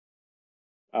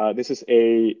This is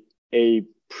a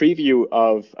preview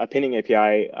of a pinning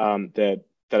API that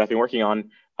I've been working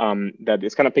on that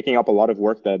is kind of picking up a lot of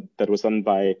work that was done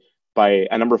by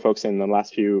a number of folks in the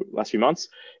last few months.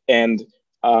 And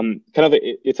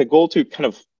it's a goal to kind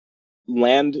of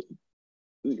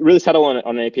really settle on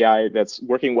an API that's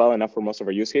working well enough for most of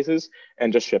our use cases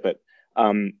and just ship it.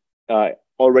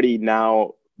 Already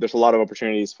now, there's a lot of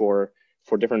opportunities for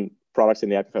different products in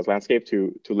the IPFS landscape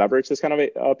to leverage this kind of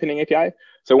a pinning API.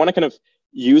 So I want to kind of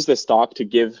use this talk to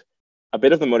give a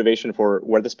bit of the motivation for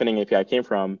where this pinning API came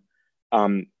from,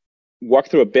 walk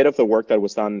through a bit of the work that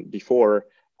was done before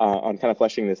on kind of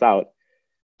fleshing this out,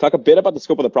 talk a bit about the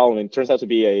scope of the problem. It turns out to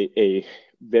be a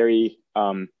very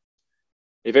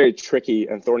tricky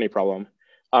and thorny problem.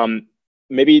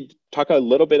 Maybe talk a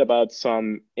little bit about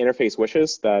some interface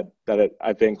wishes that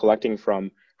I've been collecting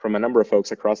from a number of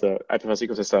folks across the IPFS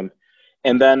ecosystem,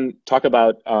 and then talk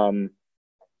about kind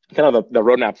of the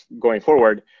roadmap going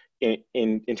forward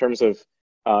in terms of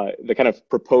the kind of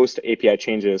proposed API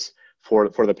changes for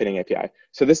the pinning API.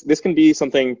 So this can be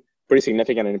something pretty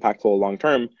significant and impactful long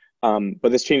term,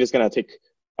 but this change is going to take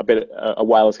a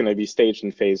while. It's going to be staged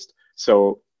and phased.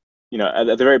 So at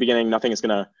the very beginning, nothing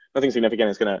significant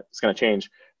is going to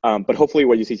change. But hopefully,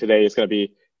 what you see today is going to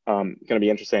be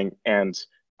interesting and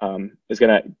is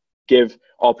going to give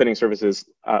all pinning services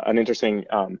an interesting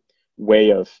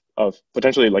way of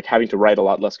potentially like having to write a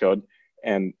lot less code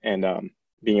and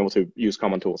being able to use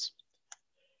common tools.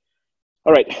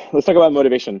 All right, let's talk about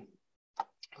motivation.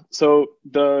 So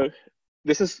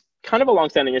this is kind of a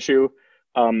long-standing issue.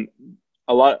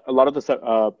 A lot of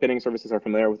the pinning services are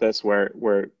familiar with this,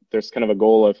 where there's kind of a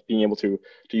goal of being able to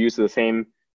use the same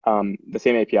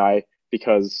API,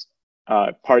 because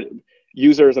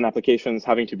users and applications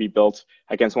having to be built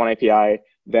against one API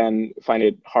then find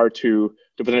it hard to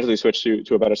potentially switch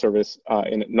to a better service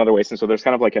in another way. And so there's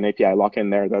kind of like an API lock-in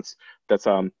there that's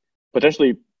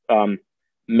potentially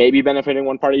maybe benefiting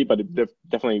one party, but it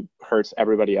definitely hurts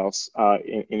everybody else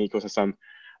in the ecosystem.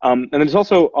 And then there's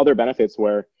also other benefits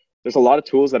where there's a lot of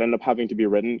tools that end up having to be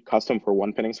written custom for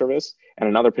one pinning service, and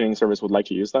another pinning service would like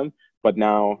to use them. But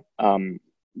now,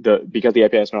 because the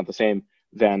API is not the same,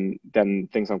 then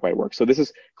things don't quite work. So this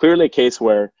is clearly a case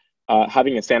where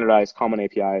having a standardized common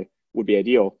API would be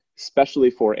ideal, especially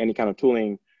for any kind of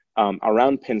tooling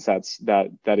around pin sets that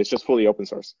is just fully open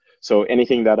source. So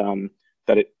anything that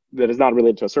is not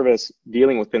related to a service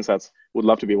dealing with pin sets would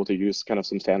love to be able to use kind of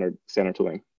some standard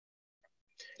tooling.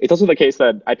 It's also the case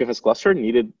that IPFS cluster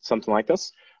needed something like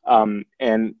this, and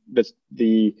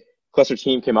the cluster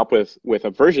team came up with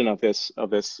a version of this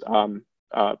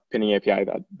pinning API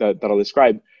that I'll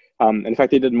describe. In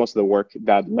fact, they did most of the work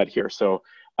that led here. So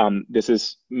this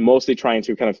is mostly trying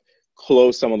to kind of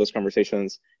close some of those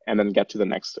conversations and then get to the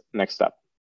next step.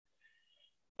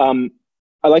 I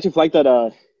like to flag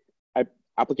that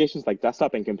applications like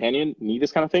desktop and companion need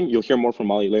this kind of thing. You'll hear more from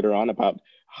Molly later on about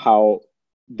how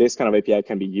this kind of API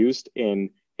can be used in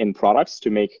products to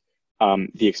make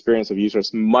the experience of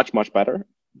users much better,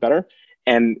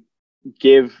 and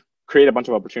create a bunch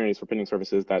of opportunities for pinning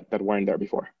services that weren't there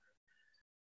before.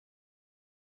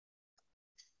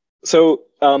 So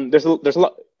there's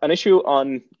an issue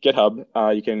on GitHub.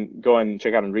 You can go and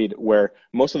check out and read, where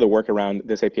most of the work around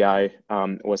this API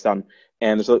was done,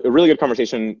 and there's a really good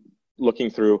conversation looking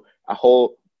through a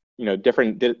whole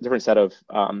different set of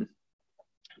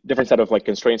like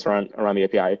constraints around the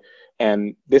API,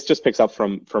 and this just picks up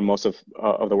from most of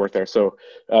the work there. So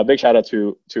big shout out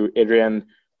to Adrian,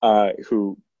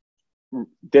 who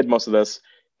did most of this,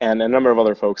 and a number of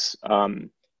other folks.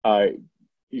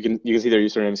 You can see their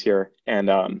usernames here, and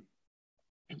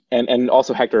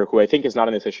also Hector, who I think is not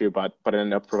in this issue, but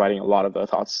ended up providing a lot of the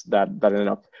thoughts that ended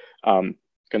up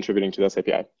contributing to this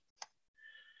API.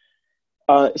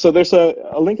 So there's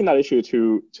a link in that issue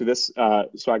to this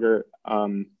Swagger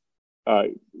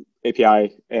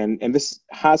API, and this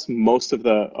has most of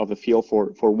the feel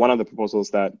for one of the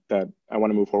proposals that I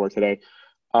want to move forward today.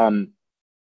 And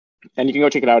you can go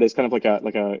check it out. It's kind of like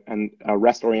a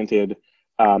REST-oriented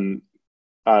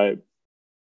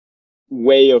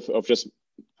way of just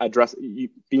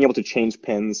being able to change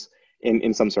pins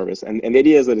in some service. And the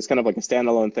idea is that it's kind of like a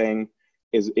standalone thing,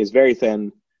 is very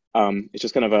thin. It's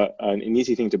just kind of an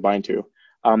easy thing to bind to.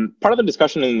 Part of the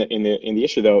discussion in the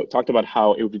issue, though, talked about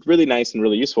how it would be really nice and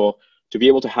really useful to be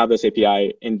able to have this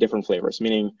API in different flavors,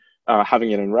 meaning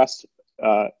having it in REST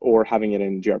or having it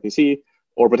in gRPC,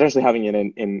 or potentially having it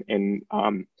in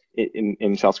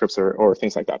shell scripts or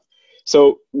things like that.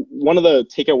 So one of the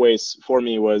takeaways for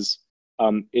me was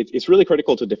it's really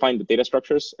critical to define the data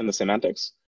structures and the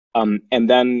semantics, and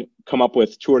then come up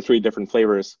with 2 or 3 different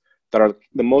flavors that are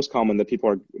the most common that people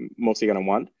are mostly going to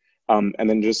want, and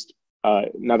then just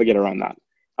navigate around that.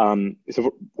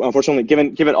 So unfortunately,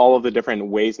 given all of the different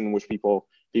ways in which people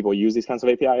use these kinds of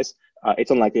APIs,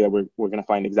 it's unlikely that we're going to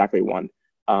find exactly one.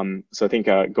 So I think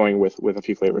going with a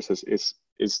few flavors is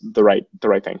the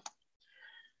right thing.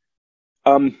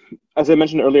 As I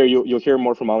mentioned earlier, you'll hear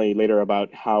more from Ali later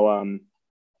about how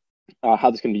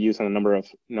this can be used on a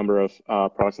number of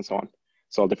products and so on.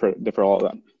 So I'll defer all of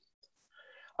that.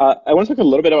 I want to talk a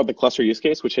little bit about the cluster use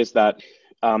case, which is that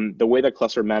the way that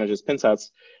cluster manages pin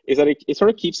sets is that it sort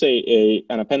of keeps an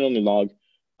append-only log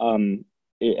and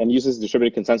uses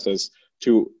distributed consensus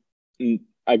to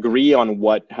agree on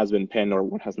what has been pinned or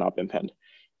what has not been pinned.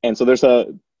 And so there's a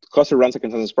cluster runs a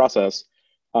consensus process.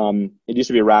 It used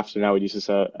to be a Raft, and now it uses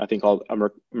a thing called a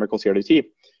Merkle CRDT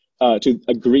to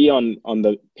agree on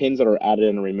the pins that are added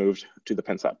and removed to the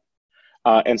pin set.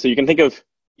 And so you can think of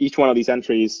each one of these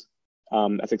entries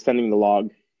as extending the log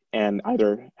and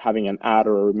either having an add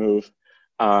or a remove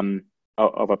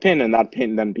of a pin, and that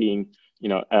pin then being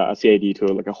a CID to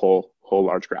like a whole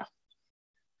large graph.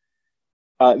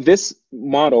 This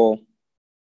model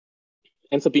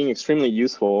ends up being extremely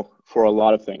useful for a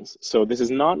lot of things. So this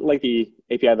is not like the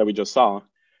API that we just saw,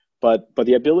 but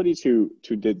the ability to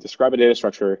describe a data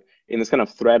structure in this kind of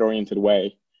thread-oriented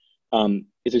way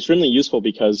is extremely useful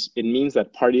because it means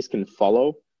that parties can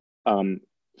follow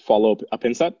a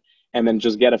pin set and then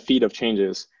just get a feed of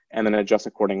changes and then adjust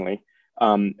accordingly.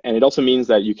 And it also means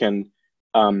that you can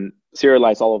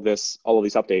serialize all of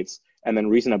these updates and then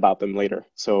reason about them later.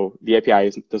 So the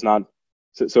API does not.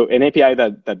 So an API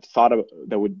that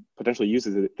would potentially use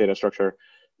this data structure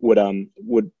would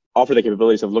offer the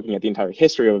capabilities of looking at the entire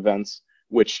history of events,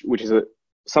 which is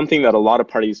something that a lot of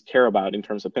parties care about in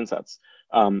terms of pin sets.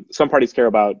 Some parties care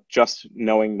about just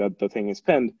knowing that the thing is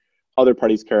pinned. Other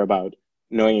parties care about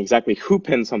knowing exactly who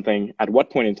pinned something at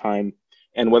what point in time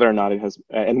and whether or not it has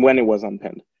and when it was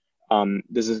unpinned.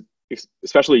 This is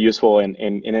especially useful in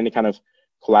any kind of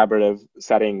collaborative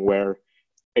setting where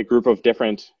a group of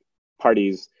different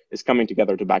parties is coming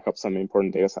together to back up some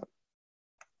important data set.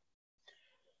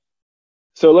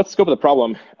 So let's scope the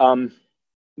problem.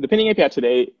 The pinning API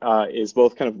today is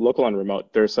both kind of local and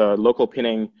remote. There's a local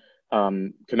pinning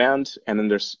command, and then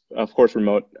there's, of course,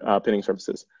 remote pinning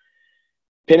services.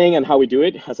 Pinning and how we do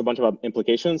it has a bunch of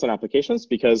implications on applications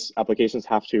because applications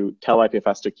have to tell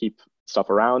IPFS to keep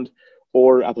stuff around,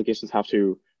 or applications have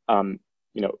to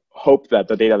hope that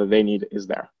the data that they need is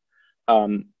there.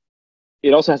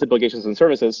 It also has implications on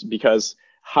services because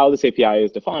how this API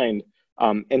is defined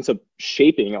ends up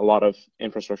shaping a lot of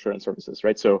infrastructure and services,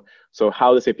 right? So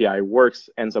how this API works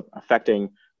ends up affecting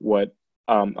what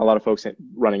a lot of folks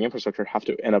running infrastructure have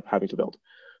to end up having to build.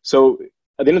 So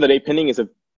at the end of the day, pinning is a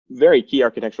very key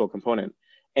architectural component.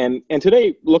 And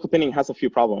today, local pinning has a few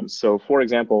problems. So for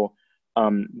example,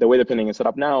 the way the pinning is set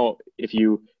up now, if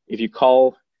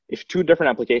two different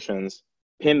applications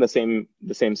pin the same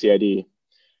CID,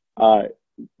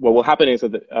 what will happen is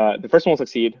that the first one will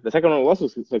succeed. The second one will also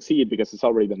succeed because it's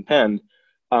already been pinned.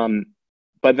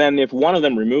 But then if one of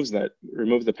them removes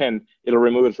the pin, it'll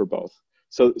remove it for both.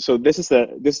 So this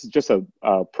is just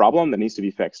a problem that needs to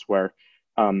be fixed, where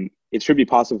it should be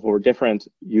possible for different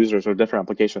users or different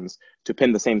applications to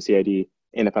pin the same CID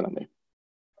independently.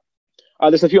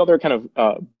 There's a few other kind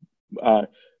of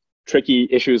tricky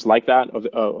issues like that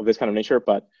of this kind of nature,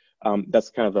 but that's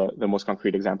kind of the most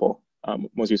concrete example,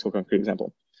 most useful concrete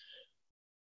example.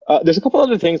 There's a couple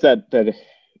other things that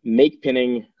make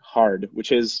pinning hard,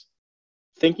 which is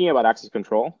thinking about access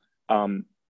control,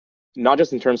 not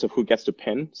just in terms of who gets to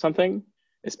pin something,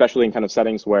 especially in kind of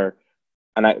settings where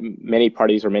many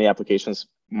parties or many applications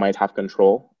might have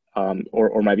control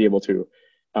or might be able to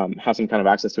have some kind of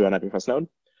access to an IPFS node,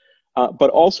 but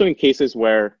also in cases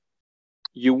where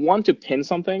you want to pin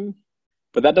something,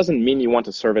 but that doesn't mean you want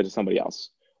to serve it to somebody else.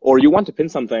 Or you want to pin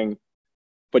something,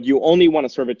 but you only want to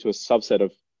serve it to a subset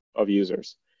of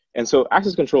users. And so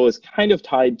access control is kind of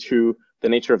tied to the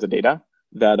nature of the data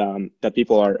that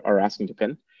people are asking to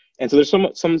pin. And so there's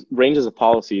some ranges of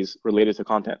policies related to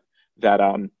content that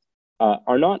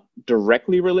are not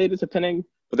directly related to pinning,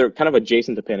 but they're kind of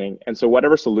adjacent to pinning. And so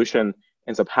whatever solution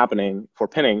ends up happening for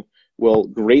pinning will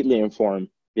greatly inform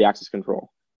the access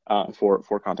control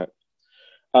for content.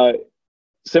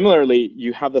 Similarly,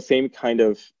 you have the same kind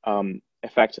of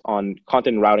effect on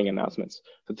content routing announcements.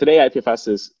 So today,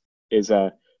 IPFS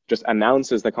just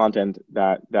announces the content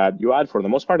that you add for the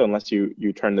most part, unless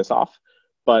you turn this off.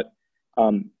 But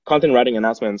content routing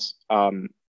announcements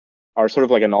are sort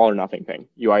of like an all or nothing thing.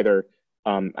 You either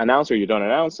announce or you don't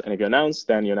announce, and if you announce,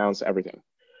 then you announce everything.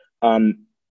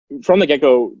 From the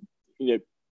get-go,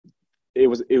 it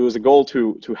was a goal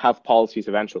to have policies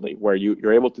eventually where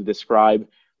you're able to describe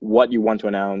what you want to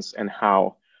announce and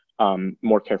how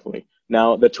more carefully.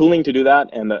 Now, the tooling to do that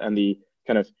and the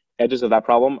kind of edges of that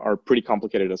problem are pretty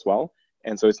complicated as well.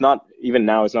 And so it's not, even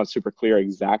now, it's not super clear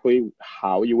exactly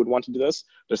how you would want to do this.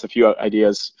 There's a few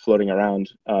ideas floating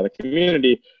around the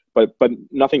community, but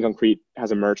nothing concrete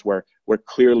has emerged where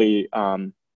clearly,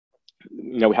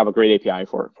 we have a great API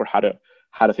for how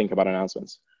to think about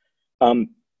announcements.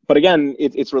 But again,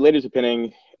 it's related to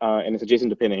pinning and it's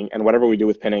adjacent to pinning, and whatever we do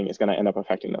with pinning is going to end up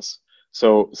affecting this.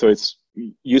 So it's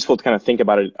useful to kind of think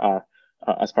about it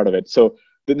as part of it. So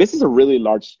this is a really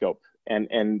large scope,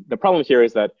 and the problem here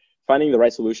is that finding the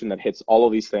right solution that hits all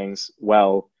of these things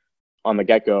well on the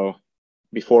get-go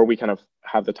before we kind of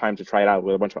have the time to try it out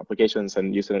with a bunch of applications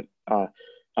and use it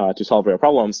to solve real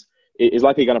problems is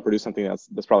likely going to produce something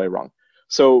that's probably wrong.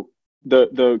 So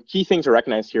the key thing to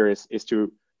recognize here is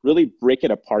to really break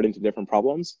it apart into different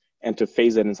problems and to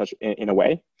phase it in a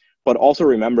way, but also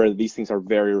remember that these things are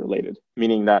very related,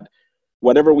 meaning that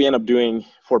whatever we end up doing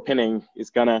for pinning is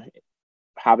going to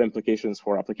have implications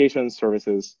for applications,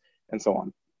 services, and so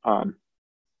on.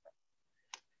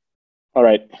 All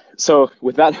right, so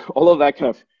with that, all of that kind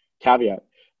of caveat,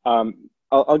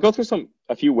 I'll go through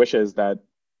a few wishes that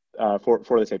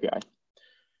for this API,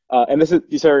 and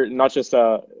these are not just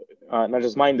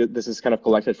mine. This is kind of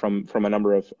collected from a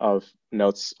number of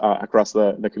notes across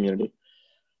the community.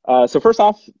 So first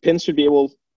off, pins should be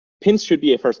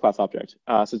a first-class object.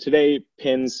 So today,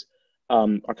 pins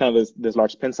are kind of this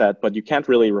large pin set, but you can't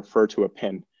really refer to a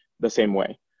pin the same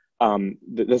way.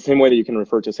 The same way that you can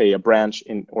refer to, say, a branch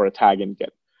or a tag in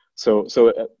Git. So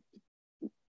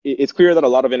it's clear that a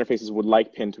lot of interfaces would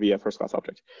like pin to be a first-class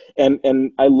object.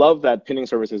 And I love that pinning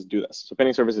services do this. So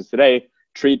pinning services today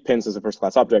treat pins as a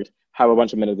first-class object, have a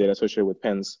bunch of metadata associated with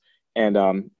pins, and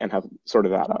have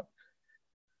sorted that out.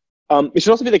 It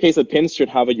should also be the case that pins should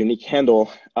have a unique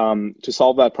handle to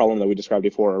solve that problem that we described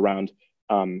before around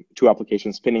two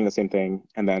applications pinning the same thing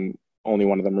and then only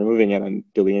one of them removing it and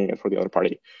deleting it for the other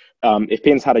party. If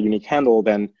pins had a unique handle,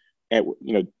 then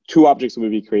two objects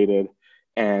would be created,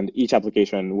 and each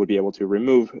application would be able to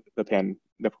remove the pin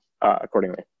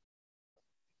accordingly.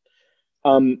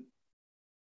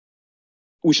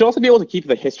 We should also be able to keep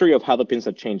the history of how the pin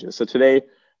set changes. So today,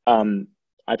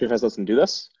 IPFS doesn't do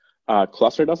this.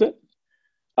 Cluster does it.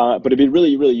 But it'd be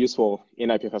really, really useful in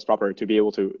IPFS proper to be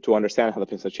able to understand how the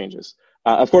pin set changes.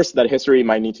 Of course, that history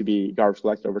might need to be garbage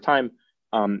collected over time.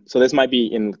 So this might be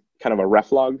in kind of a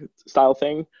reflog style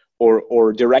thing,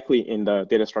 or directly in the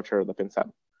data structure of the pin set.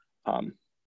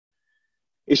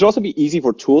 It should also be easy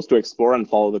for tools to explore and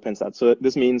follow the pin set. So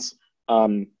this means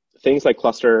things like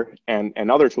cluster and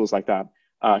other tools like that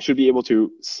should be able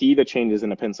to see the changes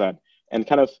in a pin set and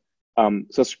kind of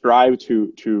subscribe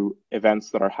to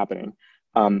events that are happening.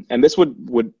 And this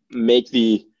would make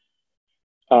this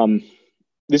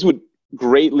would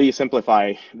greatly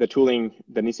simplify the tooling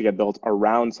that needs to get built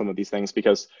around some of these things,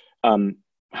 because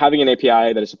having an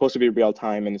API that is supposed to be real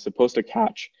time and is supposed to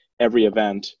catch every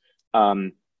event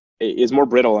is more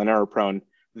brittle and error prone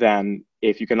than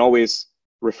if you can always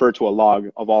refer to a log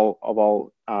of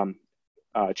all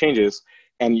changes,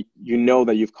 and you know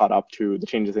that you've caught up to the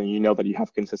changes and you know that you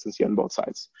have consistency on both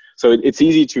sides. So it's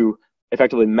easy to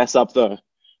effectively mess up the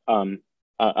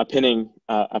a pinning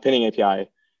API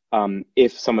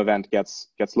if some event gets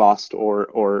lost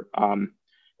or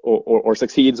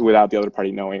succeeds without the other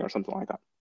party knowing or something like that.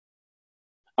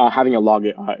 Having a log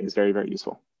is very, very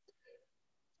useful.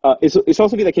 It's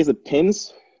also be the case that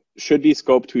pins should be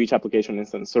scoped to each application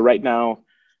instance. So right now,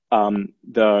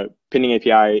 the pinning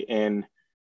API in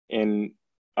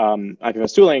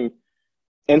IPFS tooling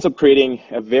ends up creating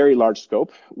a very large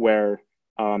scope where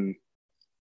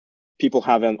people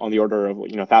have on the order of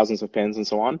thousands of pins and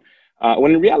so on.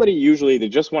 When in reality, usually they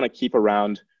just want to keep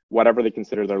around whatever they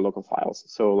consider their local files.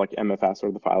 So like MFS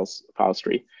or the files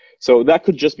tree. So that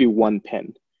could just be one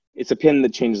pin. It's a pin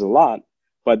that changes a lot,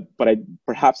 but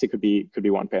perhaps it could be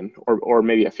one pin or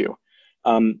maybe a few.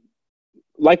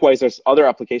 Likewise, there's other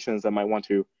applications that might want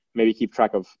to maybe keep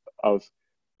track of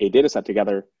a data set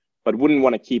together, but wouldn't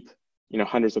want to keep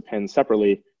hundreds of pins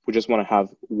separately. We just want to have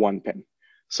one pin.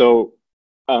 So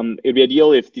it'd be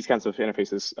ideal if these kinds of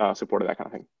interfaces supported that kind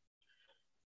of thing.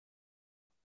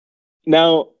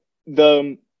 Now,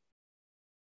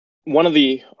 one of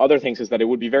the other things is that it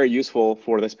would be very useful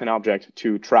for this pin object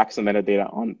to track some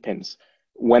metadata on pins,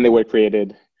 when they were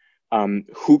created,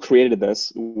 who created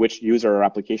this, which user or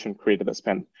application created this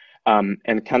pin,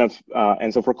 and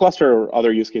so for cluster or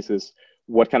other use cases,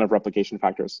 what kind of replication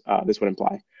factors this would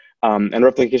imply. And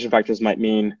replication factors might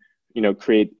mean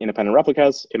create independent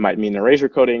replicas. It might mean erasure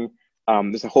coding.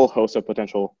 There's a whole host of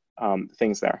potential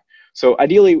things there. So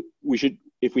ideally,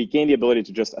 if we gain the ability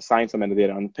to just assign some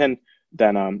metadata on the pin,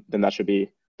 then that should be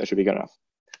good enough.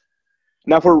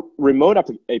 Now for remote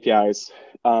APIs,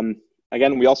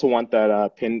 again, we also want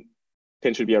that pin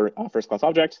should be a first-class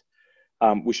object.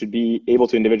 We should be able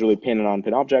to individually pin and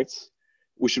unpin objects.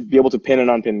 We should be able to pin and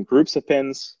unpin groups of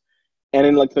pins. And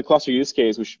in like the cluster use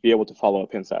case, we should be able to follow a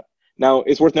pin set. Now,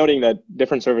 it's worth noting that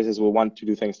different services will want to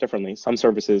do things differently. Some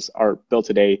services are built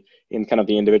today in kind of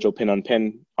the individual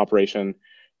pin-on-pin operation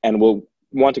and will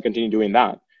want to continue doing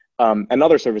that. And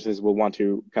other services will want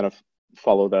to kind of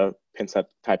follow the pin set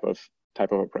type of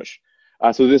approach.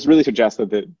 So this really suggests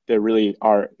that there really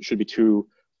should be two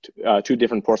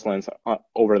different porcelains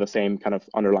over the same kind of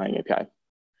underlying API.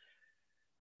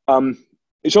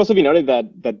 It should also be noted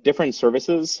that different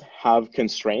services have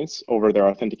constraints over their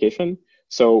authentication.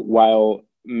 So while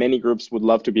many groups would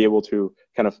love to be able to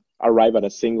kind of arrive at a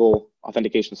single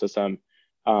authentication system,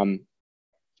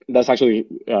 that's actually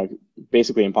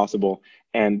basically impossible.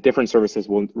 And different services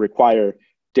will require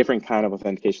different kind of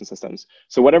authentication systems.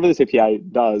 So whatever this API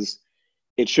does,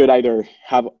 it should either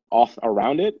have auth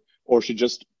around it or should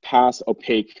just pass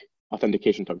opaque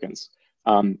authentication tokens.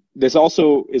 This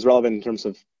also is relevant in terms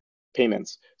of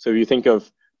payments. So if you think of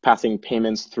passing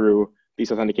payments through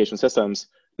these authentication systems,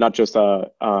 not just say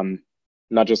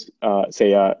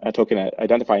a token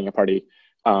identifying a party,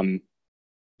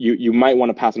 you might want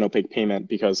to pass an opaque payment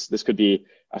because this could be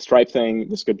a Stripe thing,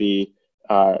 this could be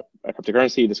a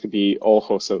cryptocurrency, this could be all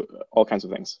kinds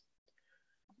of things.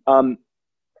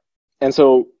 And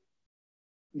so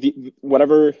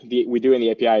whatever we do in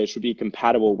the API, it should be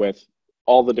compatible with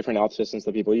all the different auth systems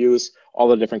that people use, all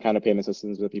the different kind of payment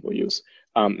systems that people use,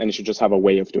 and it should just have a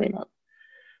way of doing that.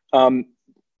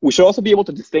 We should also be able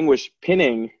to distinguish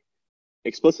pinning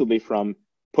explicitly from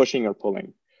pushing or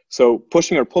pulling. So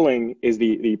pushing or pulling is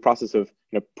the process of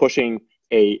pushing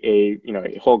a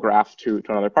whole graph to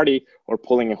another party or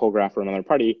pulling a whole graph from another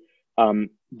party.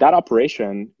 That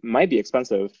operation might be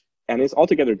expensive and is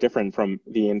altogether different from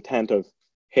the intent of,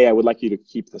 hey, I would like you to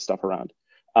keep this stuff around.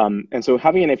 And so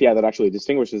having an API that actually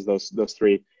distinguishes those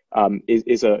three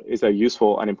is a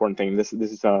useful and important thing. This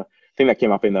is a thing that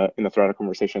came up in the thread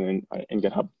conversation in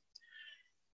GitHub.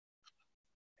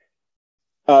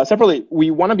 Separately,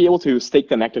 we want to be able to stay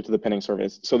connected to the pinning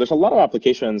service. So there's a lot of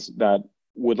applications that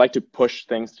would like to push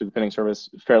things to the pinning service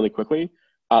fairly quickly,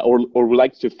 or would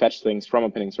like to fetch things from a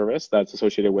pinning service that's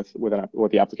associated with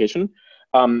the application.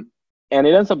 And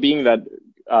it ends up being that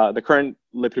the current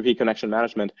libp2p connection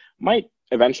management might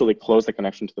eventually close the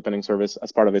connection to the pinning service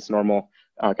as part of its normal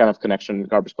kind of connection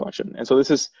garbage collection. And so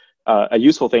this is a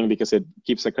useful thing because it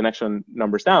keeps the connection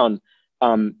numbers down.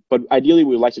 But ideally,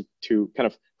 we would like to kind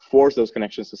of force those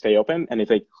connections to stay open. And if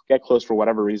they get closed for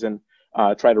whatever reason,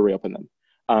 try to reopen them.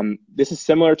 This is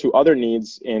similar to other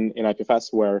needs in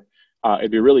IPFS where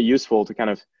it'd be really useful to kind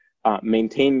of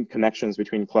maintain connections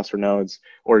between cluster nodes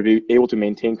or to be able to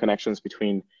maintain connections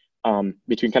between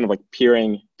kind of like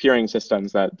peering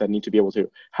systems that need to be able to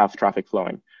have traffic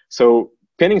flowing. So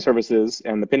pinning services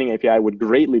and the pinning API would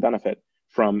greatly benefit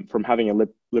from having a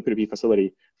libp2p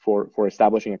facility for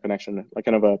establishing a connection, like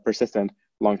kind of a persistent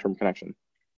long-term connection.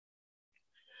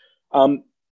 And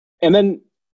then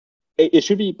it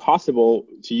should be possible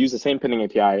to use the same pinning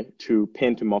API to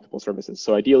pin to multiple services.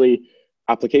 So ideally,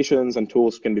 applications and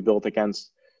tools can be built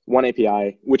against one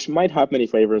API, which might have many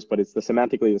flavors, but it's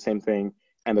semantically the same thing,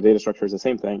 and the data structure is the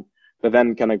same thing, that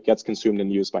then kind of gets consumed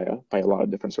and used by a lot of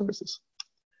different services.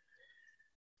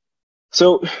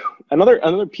 So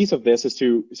another piece of this is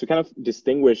to kind of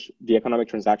distinguish the economic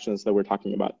transactions that we're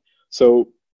talking about. So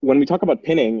when we talk about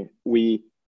pinning,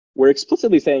 we're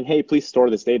explicitly saying, hey, please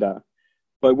store this data.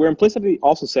 But we're implicitly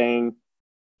also saying,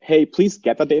 hey, please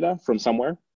get the data from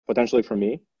somewhere, potentially from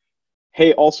me.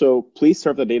 Hey, also, please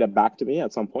serve the data back to me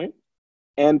at some point.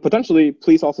 And potentially,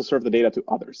 please also serve the data to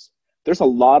others. There's a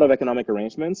lot of economic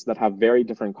arrangements that have very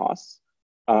different costs,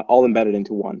 all embedded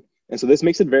into one. And so this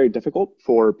makes it very difficult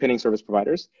for pinning service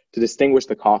providers to distinguish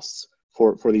the costs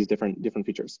for these different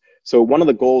features. So one of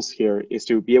the goals here is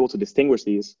to be able to distinguish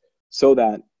these so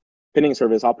that pinning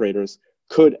service operators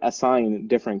could assign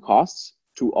different costs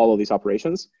to all of these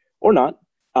operations, or not,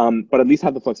 but at least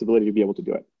have the flexibility to be able to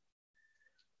do it.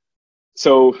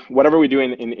 So whatever we do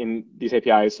in these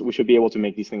APIs, we should be able to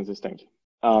make these things distinct.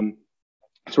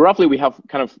 So roughly, we have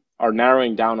kind of are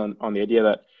narrowing down on the idea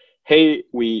that, hey,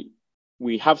 we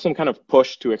have some kind of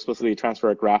push to explicitly transfer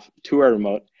a graph to a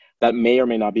remote that may or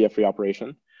may not be a free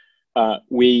operation.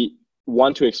 We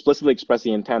want to explicitly express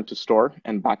the intent to store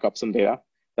and back up some data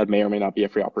that may or may not be a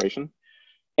free operation.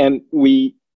 And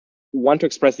we want to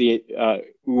express we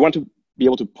want to be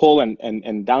able to pull and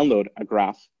download a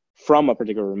graph from a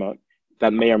particular remote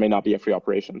that may or may not be a free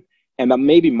operation. And that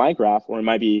may be my graph, or it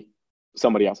might be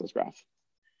somebody else's graph.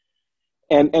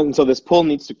 And so this pull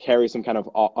needs to carry some kind of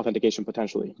authentication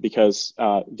potentially, because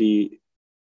that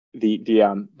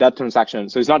transaction,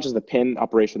 so it's not just the pin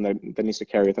operation that needs to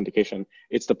carry authentication,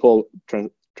 it's the pull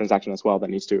transaction as well that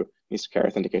needs to carry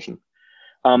authentication.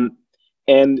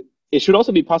 And it should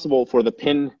also be possible for the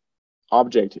pin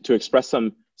object to express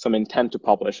some intent to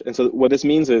publish. And so what this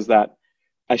means is that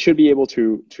I should be able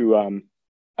to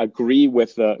agree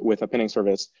with a pinning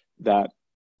service that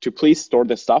to please store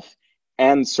this stuff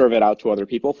and serve it out to other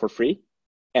people for free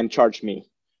and charge me.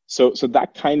 So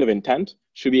that kind of intent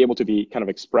should be able to be kind of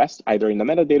expressed either in the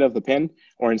metadata of the pin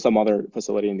or in some other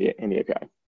facility in the API.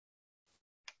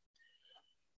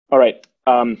 All right.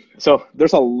 So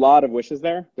there's a lot of wishes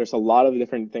there. There's a lot of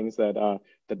different things that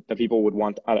people would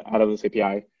want out of this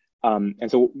API. And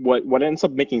so what ends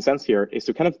up making sense here is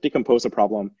to kind of decompose the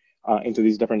problem into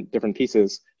these different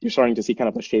pieces. You're starting to see kind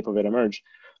of the shape of it emerge,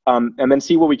 and then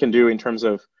see what we can do in terms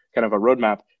of kind of a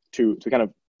roadmap to kind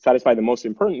of satisfy the most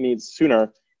important needs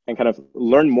sooner, and kind of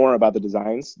learn more about the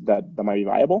designs that might be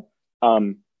viable,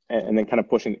 and then kind of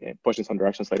push in some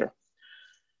directions later.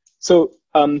 So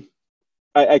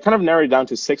I kind of narrowed it down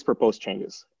to 6 proposed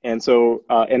changes, and so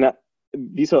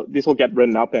these will get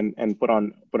written up and put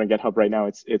on GitHub right now.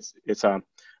 It's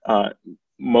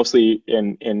mostly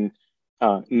in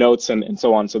notes and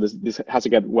so on. So this has to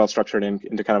get well structured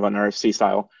into kind of an RFC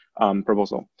style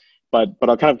proposal. But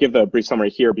I'll kind of give the brief summary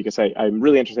here because I'm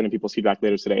really interested in people's feedback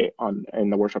later today in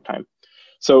the workshop time.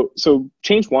 So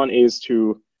change 1 is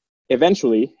to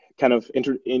eventually kind of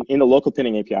in the local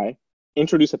pinning API,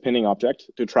 introduce a pinning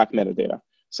object to track metadata.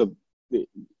 So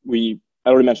I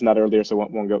already mentioned that earlier, so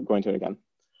won't go into it again.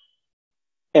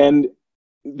 And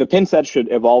the pin set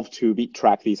should evolve to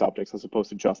track these objects as opposed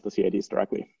to just the CIDs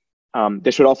directly.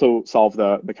 This should also solve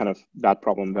the kind of that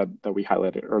problem that we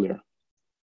highlighted earlier.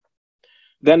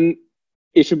 Then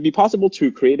it should be possible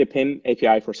to create a pin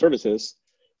API for services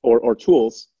or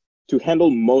tools to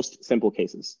handle most simple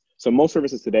cases. So most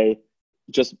services today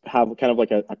just have kind of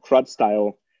like a CRUD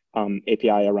style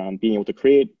API around being able to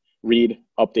create, read,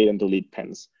 update, and delete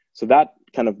pins. So that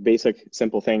kind of basic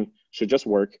simple thing should just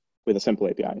work with a simple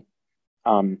API.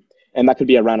 And that could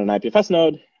be around an IPFS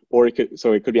node, or it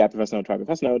could be IPFS node to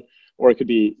IPFS node, or it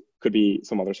could be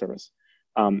some other service.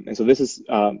 And so this is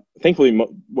thankfully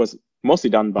was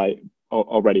mostly done by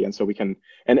already, and so we can,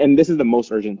 and this is the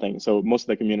most urgent thing. So most of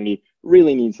the community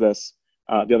really needs this.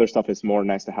 The other stuff is more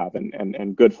nice to have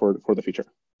and good for the future.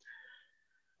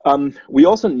 We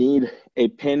also need a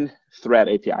pin thread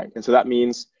API, and so that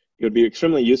means it would be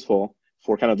extremely useful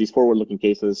for kind of these forward-looking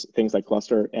cases, things like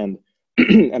cluster and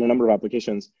and a number of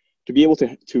applications, to be able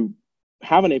to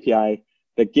have an API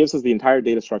that gives us the entire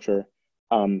data structure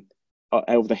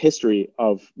of the history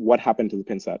of what happened to the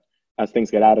pin set as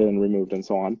things get added and removed and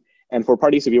so on, and for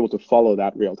parties to be able to follow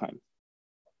that real time.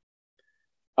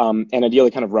 And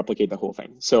ideally kind of replicate the whole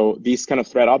thing. So these kind of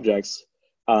thread objects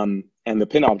and the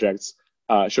pin objects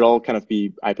should all kind of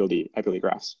be IPLD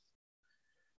graphs.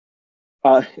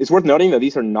 It's worth noting that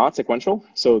these are not sequential.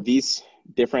 So these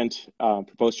different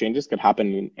proposed changes could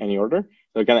happen in any order.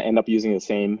 They're going to end up using the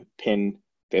same pin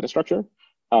data structure.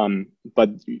 But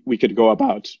we could go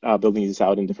about building these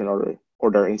out in different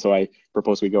order. And so I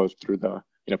propose we go through the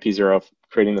P0 of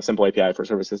creating the simple API for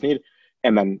services need,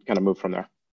 and then kind of move from there.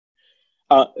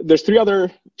 There's 3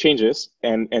 other changes,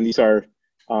 and these are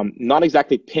not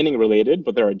exactly pinning related,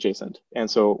 but they're adjacent. And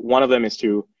so one of them is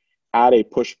to add a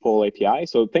push-pull API.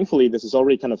 So thankfully, this is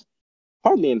already kind of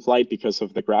partly in flight because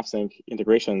of the GraphSync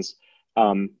integrations.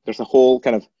 There's a whole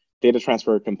kind of data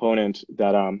transfer component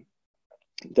that a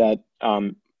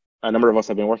number of us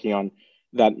have been working on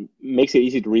that makes it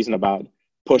easy to reason about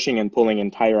pushing and pulling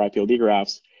entire IPLD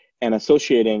graphs and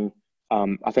associating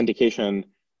authentication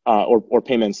or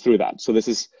payments through that. So this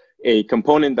is a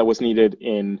component that was needed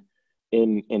in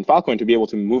Filecoin to be able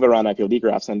to move around IPLD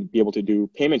graphs and be able to do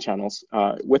payment channels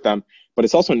with them. But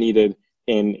it's also needed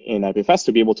in IPFS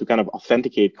to be able to kind of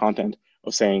authenticate content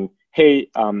of saying, hey,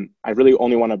 I really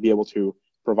only want to be able to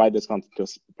provide this content to a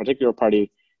particular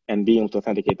party, and being able to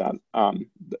authenticate that,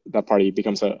 that party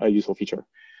becomes a useful feature.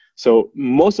 So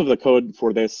most of the code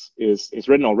for this is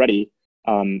written already.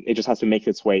 It just has to make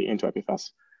its way into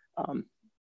IPFS.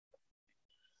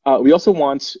 We also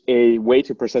want a way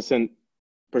to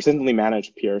persistently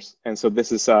manage peers. And so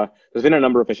this is, there's been a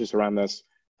number of issues around this.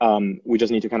 We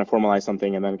just need to kind of formalize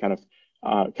something and then kind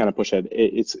of push it.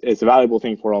 It's a valuable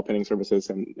thing for all pinning services,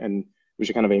 and we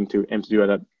should kind of aim to do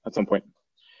it at some point.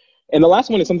 And the last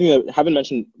one is something that I haven't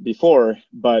mentioned before,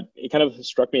 but it kind of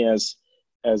struck me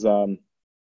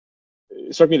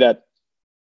struck me that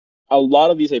a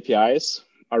lot of these APIs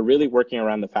are really working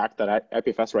around the fact that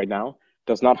IPFS right now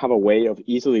does not have a way of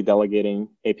easily delegating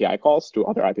API calls to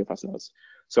other IPFS nodes.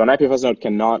 So an IPFS node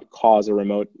cannot cause a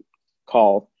remote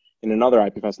call in another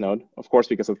IPFS node, of course,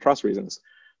 because of trust reasons.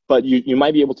 But you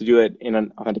might be able to do it in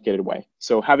an authenticated way.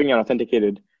 So having an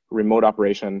authenticated remote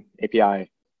operation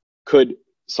API could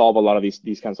solve a lot of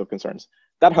these kinds of concerns.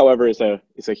 That, however, is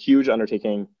a huge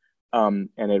undertaking, and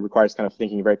it requires kind of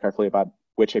thinking very carefully about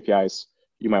which APIs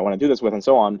you might want to do this with and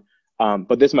so on.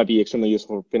 But this might be extremely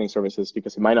useful for pinning services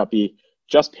because it might not be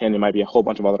just pin, it might be a whole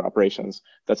bunch of other operations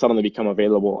that suddenly become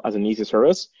available as an easy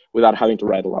service without having to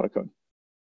write a lot of code.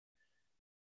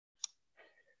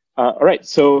 All right,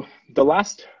 so the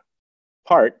last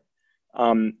part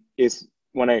is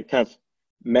when I kind of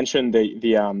mentioned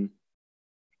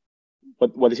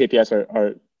what these APIs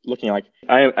are looking like.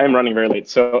 I'm running very late,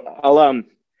 so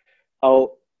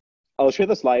I'll share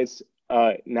the slides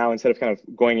now instead of kind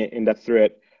of going in depth through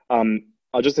it.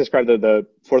 I'll just describe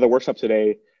for the workshop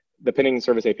today, the pinning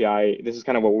service API. This is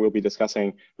kind of what we'll be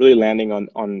discussing, really landing on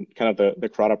kind of the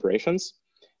CRUD operations.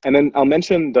 And then I'll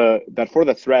mention that for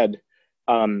the thread,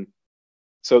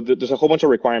 so there's a whole bunch of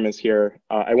requirements here.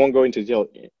 I won't go into detail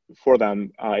for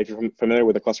them. If you're familiar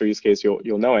with the cluster use case,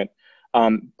 you'll know it.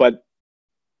 But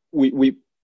we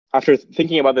after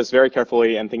thinking about this very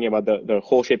carefully and thinking about the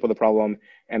whole shape of the problem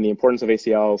and the importance of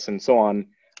ACLs and so on,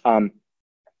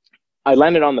 I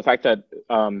landed on the fact that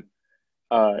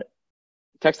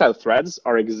textile threads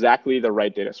are exactly the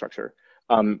right data structure.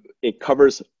 It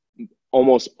covers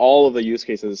almost all of the use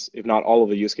cases, if not all of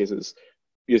the use cases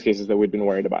that we've been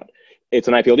worried about. It's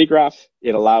an IPLD graph.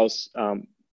 It allows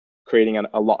creating an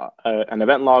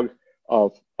event log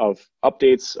of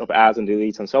updates, of adds and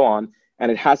deletes and so on. And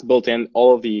it has built in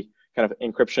all of the kind of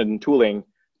encryption tooling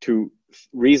to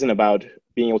reason about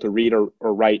being able to read or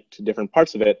write to different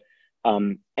parts of it,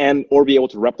 or be able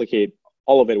to replicate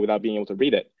all of it without being able to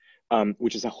read it,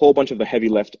 which is a whole bunch of the heavy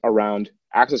lift around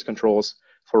access controls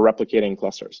for replicating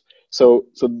clusters. So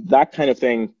that kind of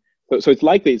thing. So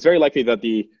it's very likely that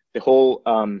the whole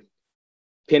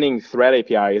pinning thread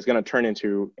API is going to turn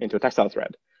into a textile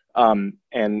thread.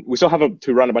 And we still have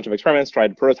to run a bunch of experiments, try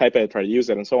to prototype it, try to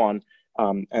use it, and so on,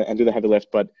 and do the heavy lift.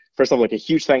 But first of all, like a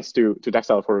huge thanks to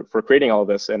Textile for creating all of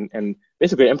this and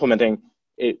basically implementing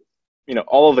it,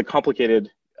 all of the complicated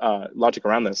logic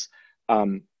around this. But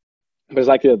it's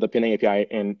likely that the pinning API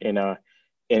in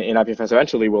IPFS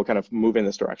eventually will kind of move in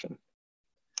this direction.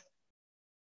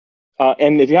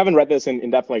 And if you haven't read this in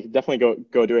depth, like definitely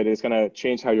go do it. It's going to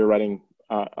change how you're writing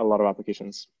a lot of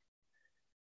applications.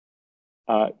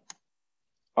 All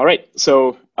right,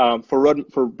 so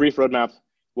for brief roadmap,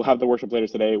 we'll have the workshop later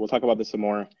today. We'll talk about this some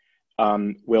more.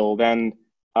 We'll then,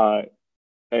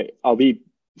 I'll be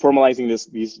formalizing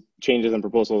these changes and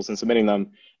proposals and submitting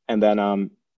them, and then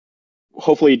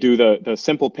hopefully do the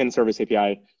simple pin service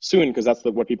API soon, because that's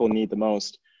what people need the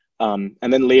most. And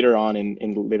then later on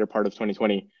in the later part of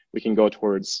 2020, we can go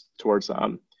towards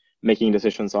making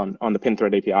decisions on the pin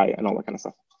thread API and all that kind of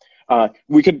stuff.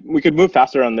 We could move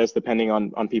faster on this depending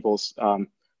on people's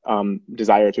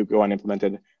desire to go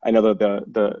unimplemented. I know that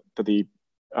the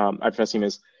IPFS team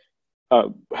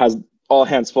has all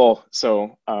hands full,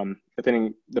 so the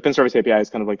pin service API is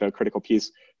kind of like the critical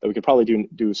piece that we could probably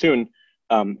do soon.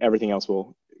 Everything else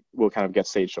will kind of get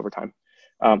staged over time.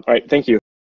 All right, thank you.